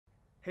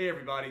Hey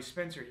everybody,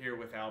 Spencer here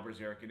with Albers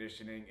Air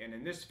Conditioning, and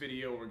in this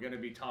video we're going to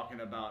be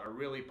talking about a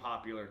really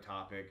popular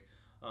topic,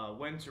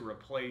 when to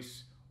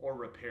replace or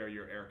repair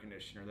your air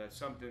conditioner. That's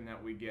something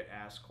that we get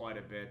asked quite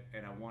a bit,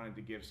 and I wanted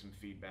to give some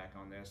feedback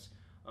on this.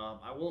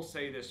 I will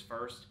say this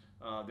first,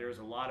 there's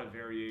a lot of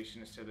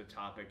variations to the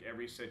topic.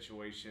 Every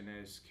situation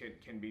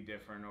can be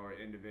different, or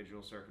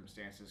individual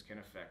circumstances can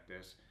affect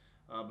this,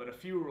 but a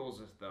few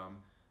rules of thumb.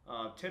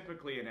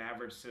 Typically an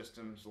average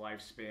system's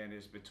lifespan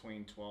is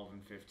between 12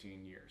 and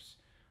 15 years.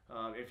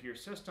 If your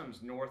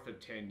system's north of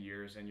 10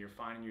 years and you're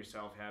finding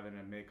yourself having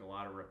to make a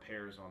lot of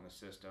repairs on the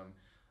system,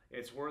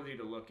 it's worthy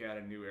to look at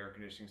a new air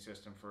conditioning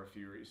system for a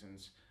few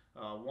reasons.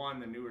 One,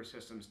 the newer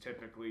systems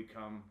typically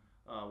come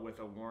with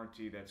a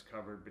warranty that's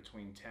covered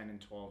between 10 and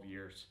 12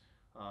 years.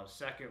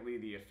 Secondly,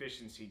 the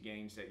efficiency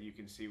gains that you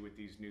can see with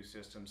these new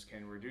systems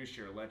can reduce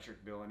your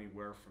electric bill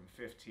anywhere from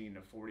 15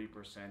 to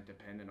 40%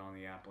 depending on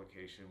the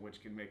application,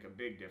 which can make a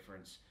big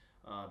difference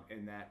on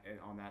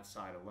that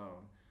side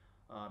alone.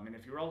 And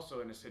if you're also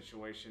in a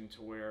situation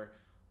to where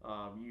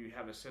you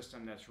have a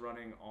system that's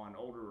running on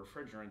older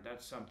refrigerant,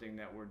 that's something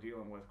that we're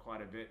dealing with quite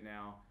a bit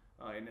now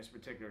in this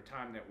particular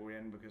time that we're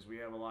in, because we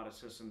have a lot of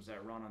systems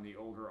that run on the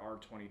older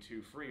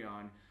R22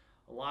 Freon.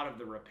 A lot of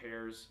the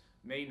repairs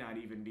may not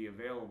even be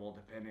available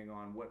depending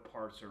on what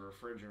parts of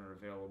refrigerant are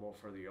available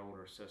for the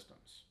older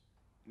systems.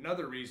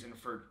 Another reason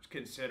for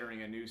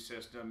considering a new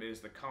system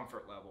is the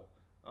comfort level.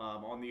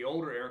 On the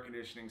older air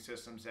conditioning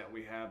systems that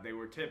we have, they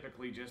were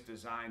typically just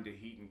designed to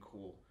heat and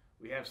cool.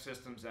 We have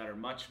systems that are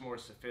much more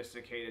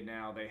sophisticated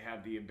now. They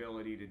have the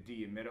ability to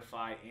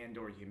dehumidify and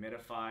or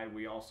humidify.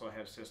 We also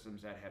have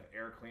systems that have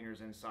air cleaners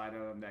inside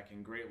of them that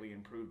can greatly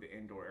improve the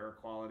indoor air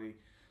quality.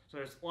 So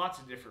there's lots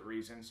of different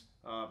reasons.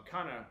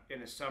 Kind of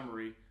in a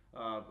summary,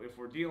 if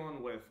we're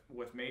dealing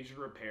with major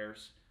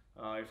repairs,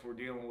 if we're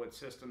dealing with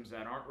systems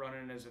that aren't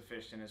running as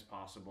efficient as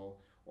possible,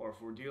 or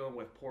if we're dealing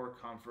with poor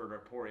comfort or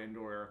poor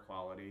indoor air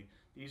quality,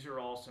 these are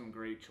all some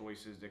great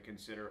choices to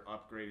consider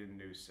upgrading the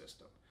new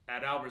system.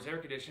 At Albers Air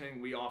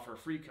Conditioning, we offer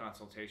free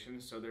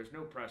consultations, so there's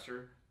no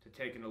pressure to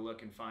taking a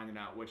look and finding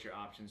out what your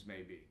options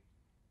may be.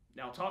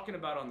 Now, talking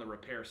about on the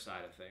repair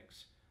side of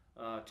things,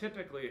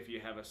 typically if you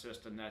have a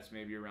system that's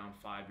maybe around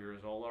 5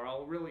 years old, or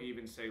I'll really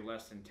even say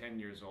less than 10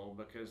 years old,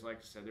 because like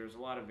I said, there's a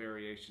lot of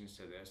variations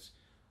to this.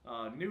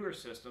 Newer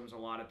systems, a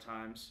lot of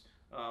times,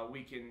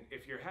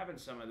 if you're having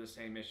some of the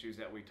same issues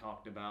that we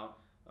talked about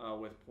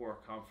with poor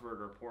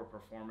comfort or poor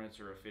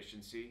performance or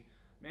efficiency,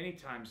 many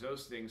times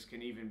those things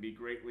can even be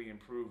greatly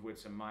improved with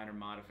some minor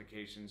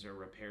modifications or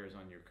repairs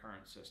on your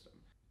current system.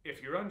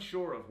 If you're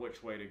unsure of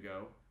which way to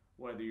go,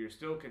 whether you're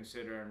still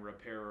considering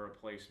repair or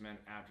replacement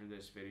after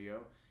this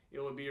video, it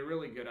would be a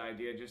really good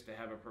idea just to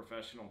have a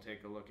professional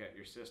take a look at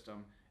your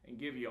system and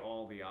give you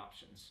all the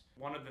options.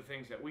 One of the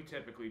things that we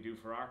typically do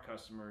for our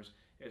customers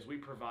is we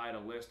provide a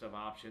list of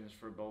options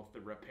for both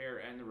the repair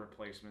and the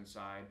replacement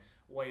side,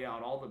 weigh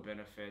out all the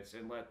benefits,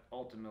 and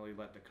ultimately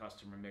let the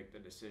customer make the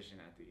decision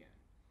at the end.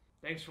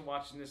 Thanks for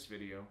watching this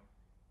video.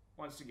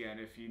 Once again,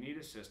 if you need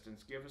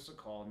assistance, give us a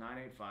call,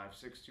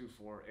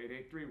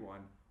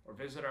 985-624-8831, or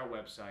visit our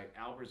website,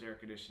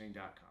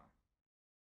 albersairconditioning.com.